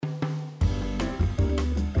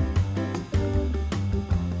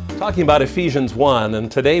Talking about Ephesians 1,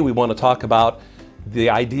 and today we want to talk about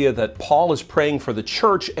the idea that Paul is praying for the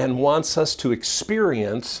church and wants us to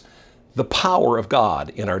experience the power of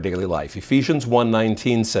God in our daily life. Ephesians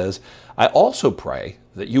 1:19 says, I also pray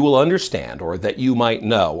that you will understand, or that you might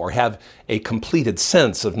know, or have a completed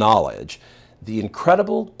sense of knowledge, the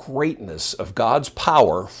incredible greatness of God's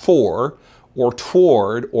power for, or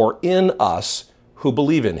toward, or in us who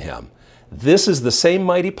believe in Him. This is the same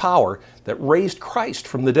mighty power that raised Christ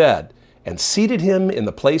from the dead and seated Him in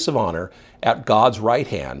the place of honor at God's right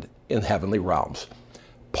hand in heavenly realms.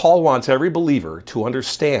 Paul wants every believer to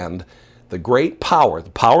understand the great power, the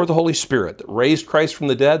power of the Holy Spirit that raised Christ from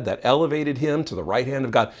the dead, that elevated Him to the right hand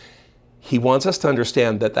of God. He wants us to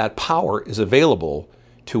understand that that power is available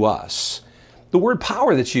to us. The word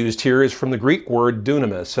power that's used here is from the Greek word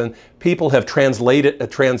dunamis, and people have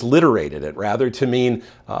transliterated it rather to mean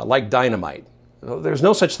like dynamite. There's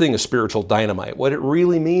no such thing as spiritual dynamite. What it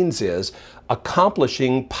really means is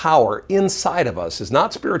accomplishing power inside of us is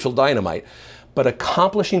not spiritual dynamite, but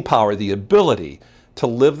accomplishing power, the ability to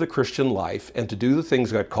live the Christian life and to do the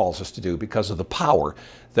things God calls us to do because of the power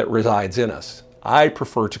that resides in us. I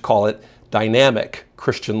prefer to call it dynamic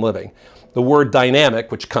Christian living. The word dynamic,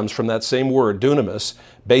 which comes from that same word, dunamis,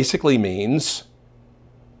 basically means,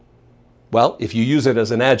 well, if you use it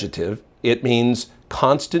as an adjective, it means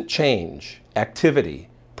constant change, activity,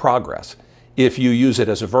 progress. If you use it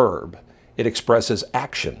as a verb, it expresses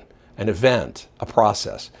action, an event, a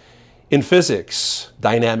process. In physics,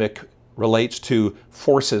 dynamic relates to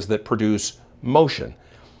forces that produce motion.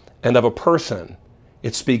 And of a person,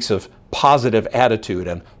 it speaks of positive attitude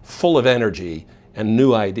and full of energy and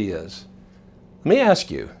new ideas. Let me ask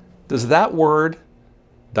you, does that word,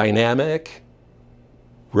 dynamic,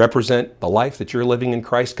 represent the life that you're living in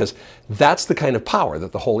Christ? Because that's the kind of power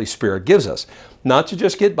that the Holy Spirit gives us. Not to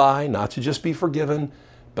just get by, not to just be forgiven,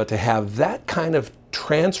 but to have that kind of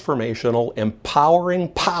transformational, empowering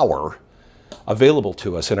power available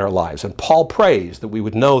to us in our lives. And Paul prays that we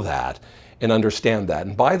would know that and understand that.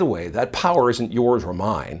 And by the way, that power isn't yours or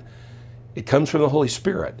mine. It comes from the Holy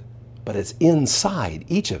Spirit. But it's inside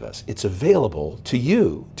each of us. It's available to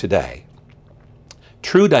you today.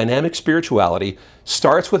 True dynamic spirituality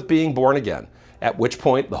starts with being born again, at which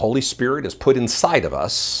point the Holy Spirit is put inside of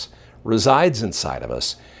us, resides inside of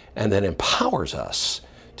us, and then empowers us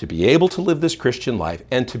to be able to live this Christian life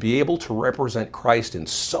and to be able to represent Christ in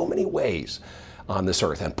so many ways on this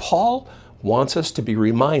earth. And Paul wants us to be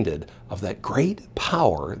reminded of that great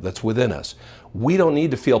power that's within us. We don't need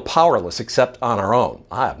to feel powerless except on our own.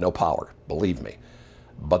 I have no power, believe me.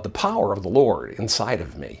 But the power of the Lord inside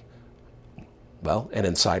of me, well, and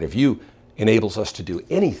inside of you, enables us to do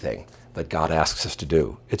anything that God asks us to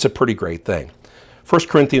do. It's a pretty great thing. 1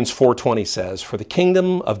 Corinthians 4:20 says, "For the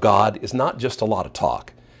kingdom of God is not just a lot of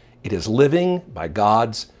talk. It is living by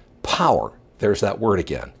God's power." There's that word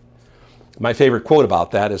again. My favorite quote about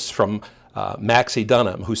that is from Maxie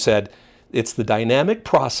Dunham, who said, "It's the dynamic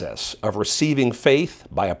process of receiving faith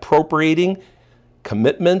by appropriating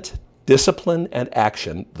commitment, discipline, and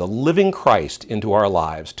action, the living Christ into our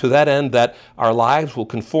lives, to that end that our lives will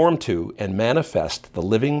conform to and manifest the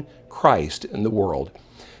living Christ in the world."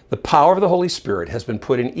 The power of the Holy Spirit has been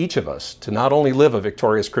put in each of us to not only live a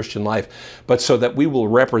victorious Christian life, but so that we will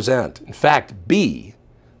represent, in fact, be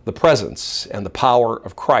the presence and the power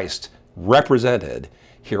of Christ represented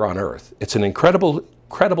here on earth. It's an incredible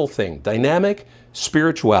thing. Dynamic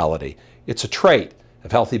spirituality. It's a trait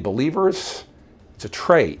of healthy believers. It's a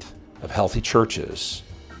trait of healthy churches.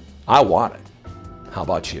 I want it. How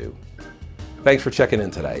about you? Thanks for checking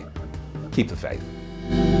in today. Keep the faith.